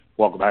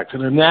Welcome back to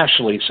the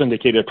nationally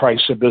syndicated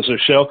Price of Business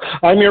show.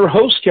 I'm your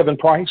host, Kevin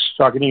Price,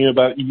 talking to you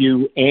about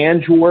you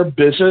and your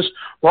business.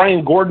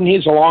 Brian Gordon,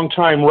 he's a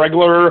longtime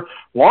regular,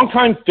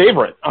 longtime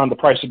favorite on the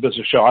Price of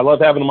Business show. I love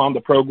having him on the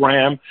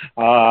program,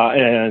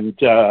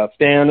 and a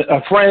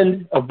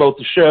friend of both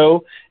the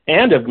show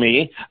and of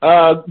me.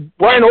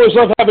 Brian, always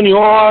love having you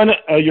on.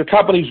 Your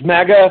company's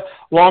Mega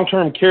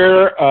Long-Term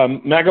Care,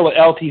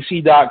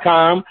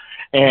 megaltc.com.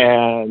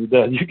 And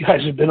you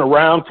guys have been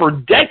around for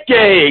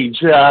decades.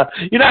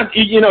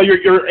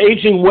 You're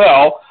aging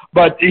well,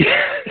 but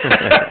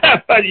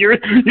but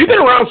you've been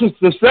around since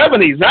the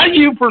 70s. Not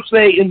you per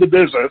se in the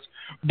business,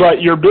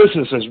 but your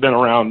business has been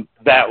around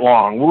that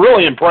long.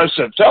 Really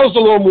impressive. Tell us a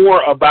little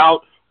more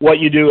about what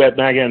you do at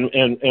Mega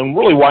and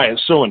really why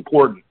it's so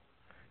important.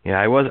 Yeah,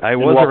 I was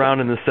around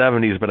in the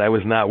 70s, but I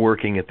was not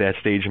working at that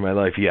stage in my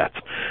life yet.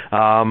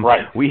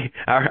 Right.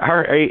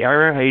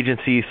 Our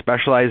agency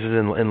specializes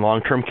in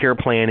long-term care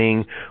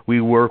planning. We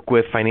work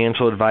with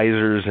financial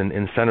advisors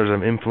and centers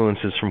of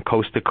influences from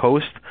coast to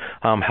coast,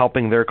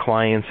 helping their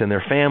clients and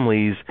their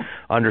families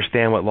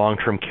understand what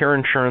long-term care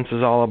insurance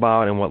is all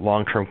about and what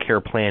long-term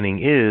care planning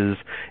is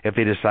if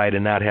they decide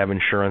to not have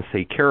insurance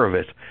take care of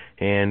it.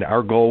 And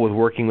our goal with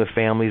working with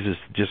families is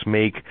to just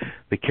make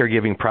the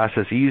caregiving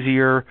process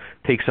easier,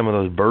 take some of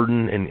those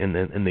burden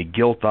and the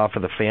guilt off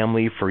of the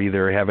family for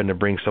either having to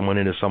bring someone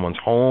into someone's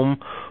home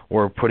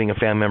or putting a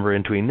family member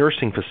into a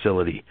nursing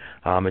facility.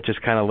 It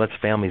just kind of lets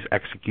families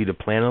execute a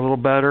plan a little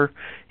better.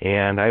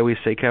 And I always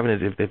say,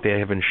 Kevin, if they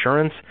have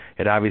insurance,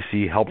 it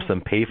obviously helps them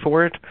pay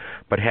for it.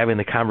 But having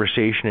the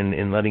conversation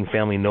and letting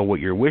family know what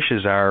your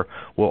wishes are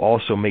will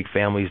also make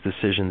families'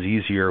 decisions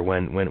easier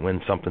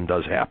when something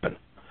does happen.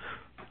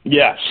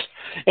 Yes.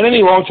 And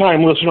any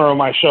long-time listener on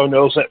my show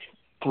knows that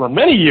for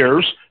many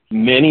years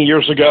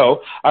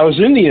ago, I was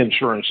in the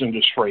insurance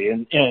industry.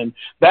 And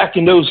back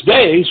in those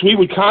days, we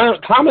would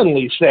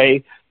commonly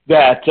say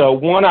that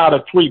 1 out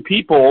of 3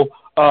 people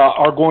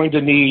are going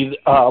to need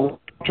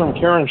long-term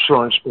care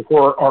insurance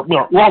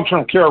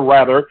long-term care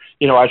rather,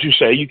 as you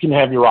say, you can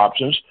have your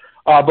options.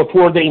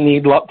 Before they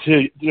need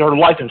their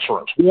life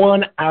insurance.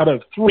 1 out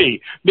of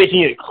 3,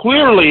 making it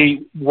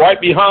clearly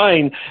right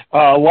behind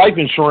life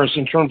insurance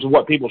in terms of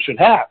what people should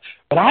have.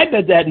 But I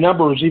bet that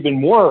number is even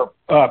more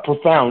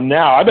profound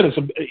now. I bet it's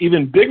an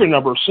even bigger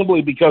number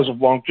simply because of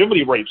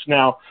longevity rates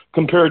now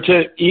compared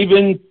to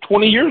even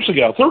 20 years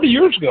ago, 30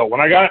 years ago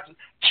when I got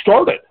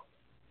started.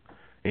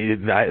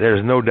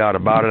 There's no doubt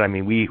about it. I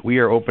mean, we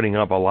are opening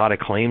up a lot of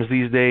claims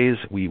these days.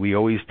 We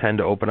always tend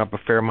to open up a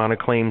fair amount of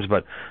claims,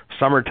 but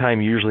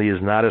summertime usually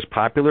is not as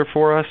popular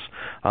for us.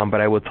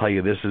 But I will tell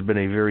you, this has been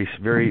a very,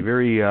 very,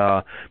 very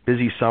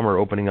busy summer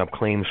opening up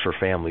claims for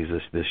families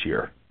this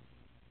year.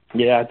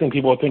 Yeah, I think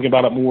people are thinking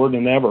about it more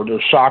than ever. They're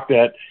shocked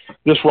that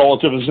this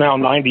relative is now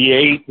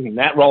 98 and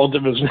that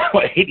relative is now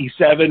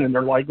 87, and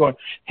they're like going,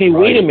 hey,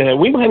 wait a minute,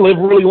 we might live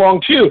really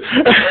long too.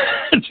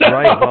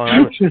 Right.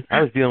 Well,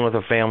 I was dealing with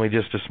a family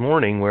just this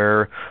morning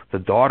where the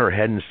daughter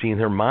hadn't seen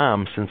her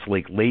mom since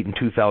late in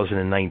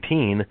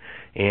 2019,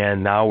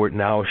 and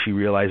now she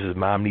realizes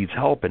mom needs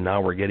help, and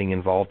now we're getting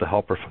involved to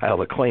help her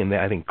file a claim.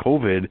 I think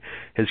COVID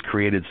has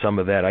created some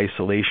of that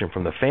isolation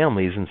from the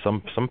families, and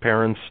some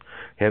parents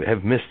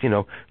have missed,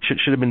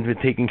 should have been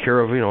taken care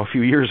of, a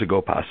few years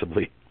ago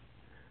possibly.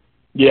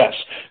 Yes.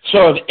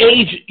 So if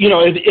age,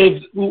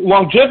 if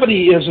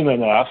longevity isn't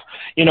enough,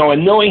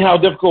 and knowing how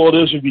difficult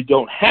it is if you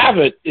don't have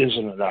it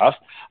isn't enough,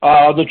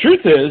 the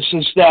truth is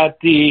that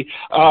the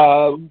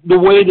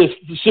way the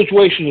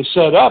situation is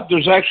set up,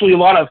 there's actually a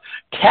lot of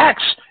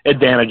tax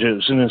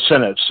advantages and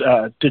incentives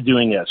to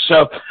doing this.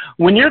 So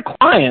when your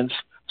clients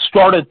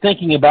started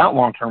thinking about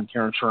long-term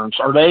care insurance,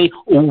 are they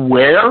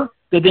aware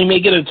that they may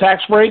get a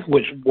tax break?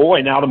 Which,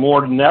 boy, now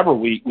more than ever,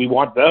 we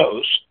want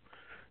those.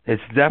 It's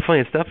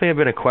definitely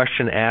been a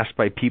question asked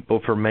by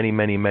people for many,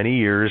 many, many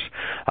years.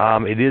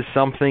 It is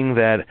something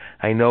that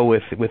I know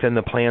within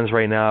the plans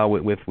right now,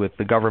 with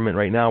the government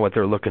right now, what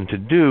they're looking to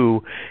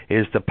do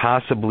is to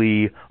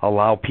possibly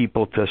allow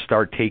people to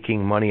start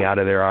taking money out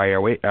of their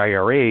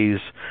IRAs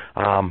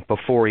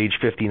before age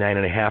 59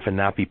 and a half and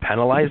not be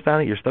penalized on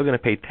it. You're still going to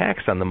pay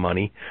tax on the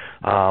money,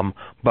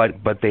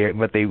 but they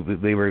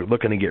were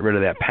looking to get rid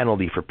of that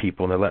penalty for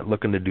people, and they're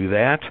looking to do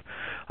that.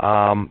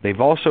 They've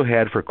also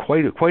had for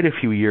quite a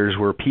few years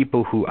where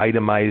people who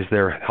itemize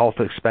their health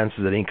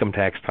expenses at income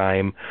tax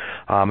time,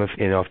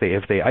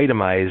 if they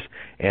itemize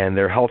and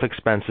their health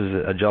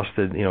expenses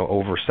adjusted,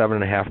 over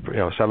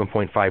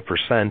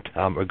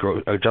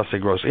 7.5%,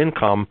 adjusted gross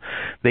income,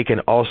 they can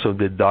also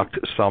deduct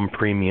some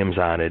premiums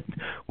on it.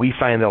 We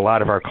find that a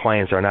lot of our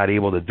clients are not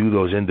able to do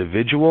those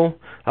individual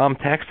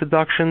tax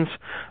deductions,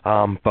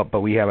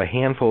 but we have a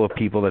handful of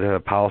people that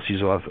have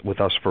policies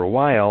with us for a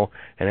while,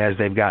 and as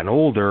they've gotten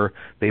older,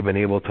 they've been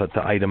able to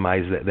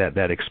itemize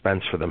that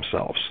expense for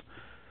themselves.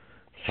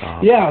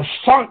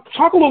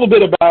 Talk a little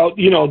bit about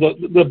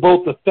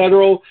both the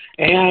federal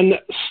and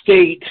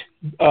state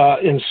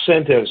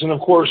incentives. And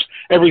of course,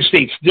 every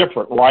state's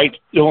different, right?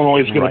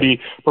 Illinois is going to be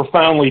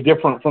profoundly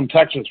different from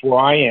Texas, where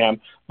I am.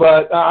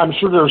 But I'm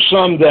sure there's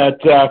some that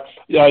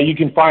you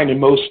can find in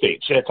most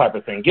states, that type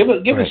of thing. Give us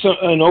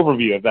an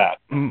overview of that.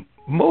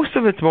 Most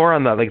of it's more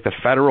on the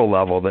federal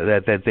level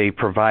that they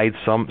provide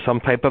some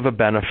type of a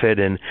benefit,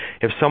 and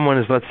if someone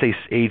is, let's say,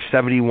 age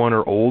 71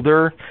 or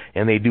older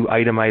and they do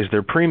itemize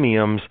their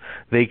premiums,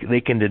 they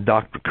can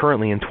deduct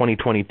currently in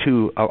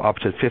 2022 up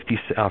to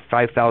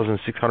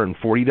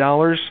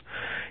 $5,640,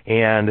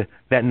 and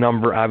that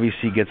number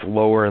obviously gets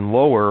lower and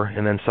lower,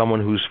 and then someone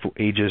whose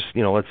ages,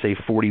 let's say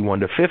 41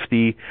 to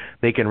 50,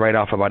 they can write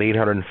off about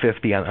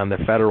 $850 on the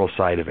federal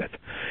side of it.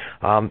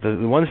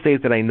 The one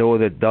state that I know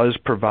that does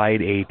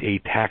provide a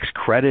tax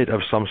credit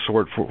of some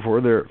sort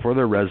for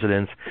their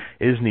residents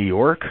is New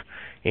York,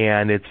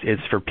 and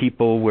it's for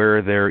people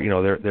where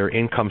their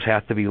incomes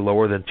have to be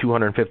lower than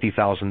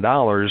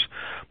 $250,000,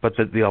 but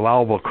the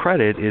allowable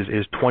credit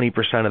is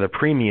 20% of the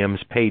premiums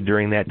paid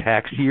during that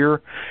tax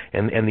year,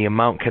 and the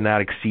amount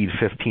cannot exceed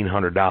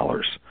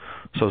 $1,500.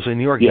 So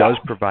New York does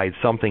provide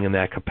something in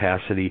that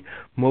capacity.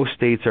 Most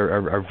states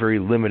are very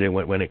limited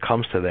when it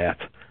comes to that.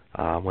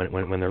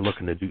 When they're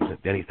looking to do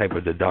any type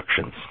of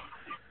deductions.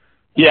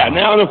 Yeah.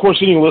 Now, and of course,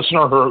 any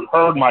listener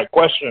heard my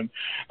question,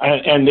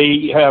 and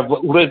they have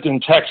lived in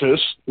Texas,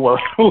 where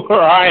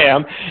I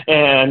am,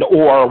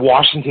 or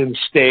Washington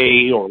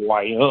State, or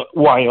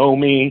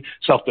Wyoming,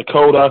 South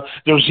Dakota.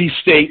 There's these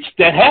states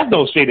that have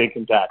no state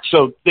income tax,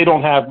 so they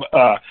don't have,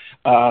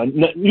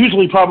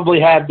 usually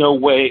probably have no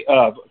way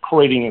of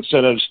creating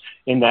incentives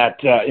in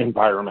that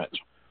environment.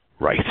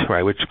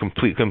 Right, which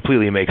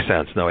completely makes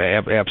sense. No,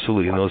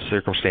 absolutely in those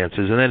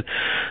circumstances. And then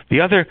the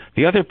other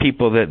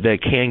people that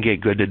can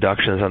get good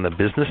deductions on the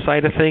business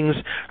side of things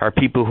are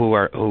people who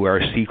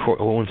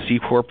own C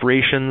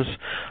corporations.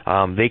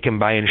 They can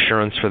buy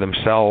insurance for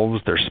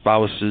themselves, their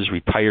spouses,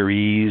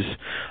 retirees,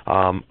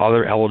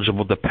 other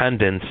eligible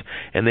dependents,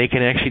 and they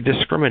can actually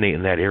discriminate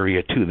in that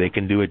area too. They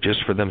can do it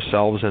just for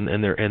themselves and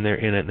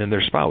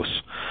their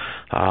spouse.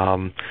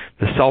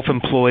 The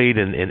self-employed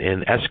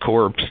and S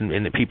corps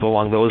and the people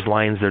along those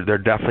lines, they're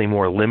definitely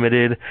more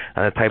limited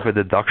on the type of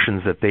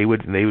deductions that they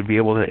would be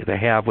able to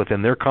have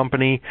within their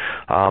company.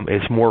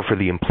 It's more for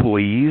the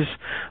employees,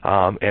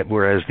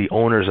 whereas the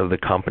owners of the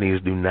companies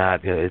do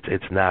not.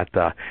 It's not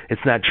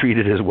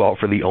treated as well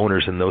for the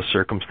owners in those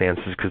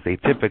circumstances, because they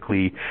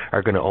typically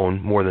are going to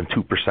own more than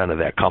 2% of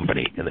that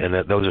company, and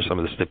those are some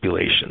of the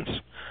stipulations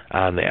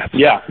on that.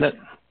 Yeah.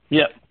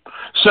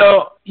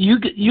 So you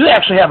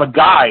actually have a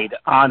guide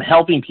on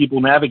helping people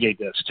navigate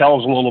this. Tell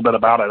us a little bit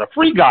about it. A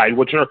free guide,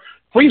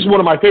 free is one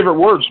of my favorite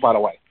words, by the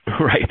way.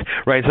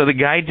 Right. So the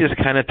guide just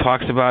kind of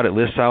talks about it,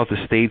 lists out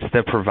the states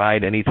that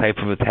provide any type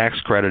of a tax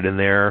credit in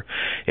there.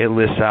 It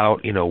lists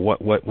out,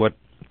 what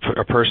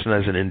a person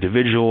as an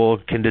individual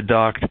can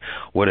deduct,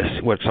 what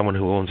someone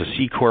who owns a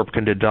C corp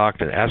can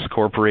deduct, an S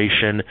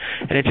corporation,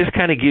 and it just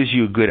kind of gives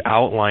you a good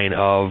outline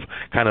of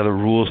kind of the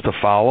rules to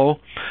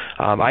follow.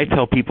 I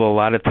tell people a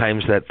lot of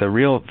times that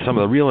some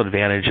of the real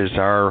advantages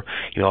are,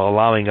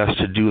 allowing us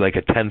to do like a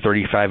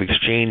 1035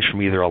 exchange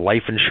from either a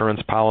life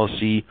insurance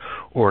policy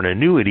or an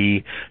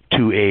annuity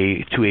to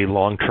a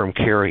long-term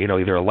care,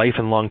 either a life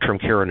and long-term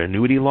care or an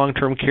annuity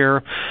long-term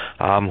care.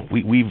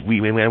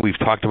 We've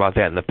talked about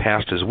that in the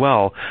past as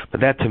well,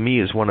 but that to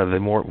me is one of a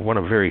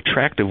very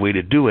attractive way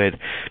to do it,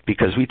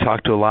 because we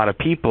talk to a lot of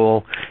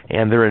people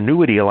and their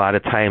annuity a lot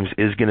of times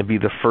is going to be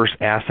the first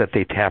asset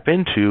they tap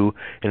into,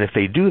 and if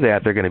they do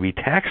that, they're going to be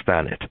taxed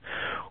on it.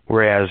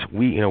 Whereas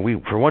we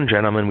for one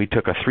gentleman, we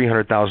took a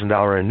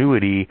 $300,000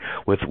 annuity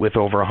with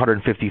over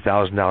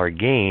 $150,000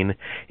 gain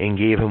and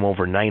gave him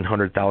over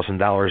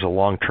 $900,000 of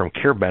long-term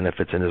care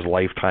benefits in his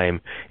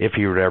lifetime if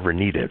he would ever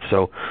need it.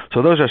 So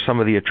those are some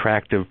of the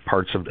attractive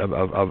parts of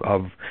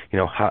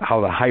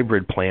how the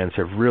hybrid plans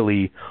have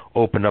really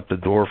opened up the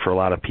door for a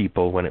lot of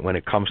people when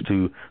it comes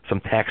to some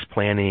tax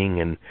planning,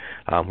 and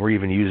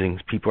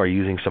people are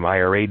using some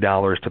IRA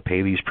dollars to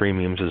pay these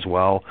premiums as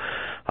well.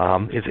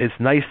 It's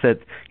nice that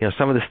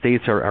some of the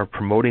states are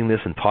promoting this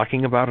and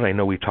talking about it. I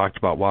know we talked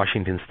about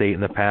Washington State in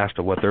the past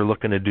of what they're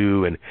looking to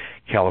do, and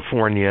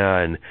California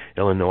and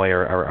Illinois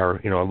are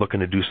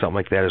looking to do something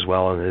like that as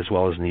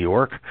well as New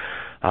York.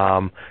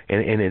 And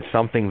it's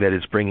something that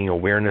is bringing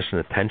awareness and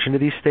attention to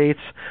these states,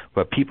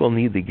 but people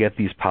need to get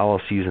these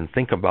policies and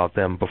think about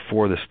them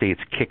before the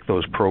states kick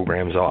those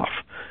programs off,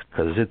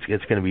 because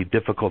it's going to be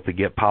difficult to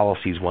get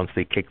policies once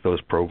they kick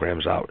those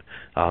programs out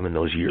in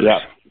those years.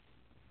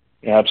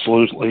 Yeah,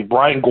 absolutely.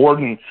 Brian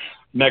Gordon,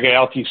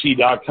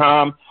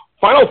 MegaLTC.com.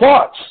 Final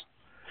thoughts?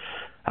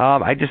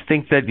 I just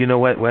think that,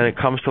 when it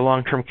comes to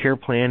long-term care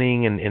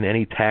planning and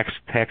any tax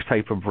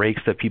type of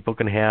breaks that people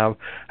can have,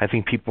 I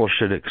think people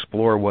should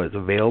explore what's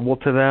available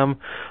to them.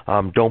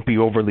 Don't be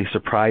overly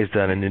surprised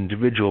on an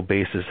individual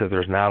basis if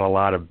there's not a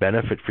lot of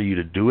benefit for you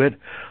to do it,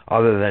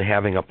 other than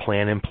having a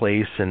plan in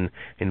place and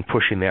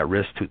pushing that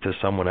risk to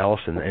someone else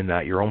and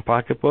not your own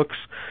pocketbooks.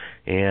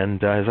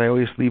 And as I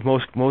always leave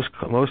most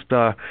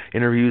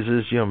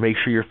interviews is, make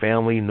sure your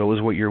family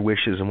knows what your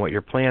wishes and what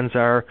your plans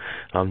are.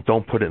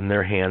 Don't put it in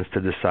their hands to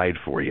decide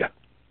for you.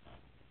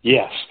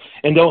 Yes,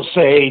 and don't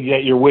say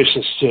that your wish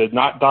is to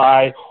not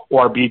die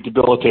or be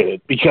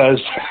debilitated,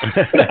 because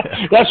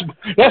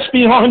that's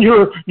beyond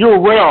your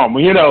realm,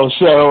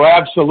 So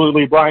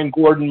absolutely, Brian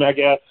Gordon,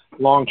 Mega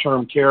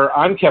Long-Term Care.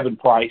 I'm Kevin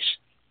Price.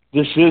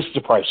 This is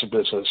The Price of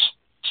Business.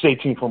 Stay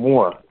tuned for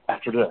more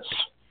after this.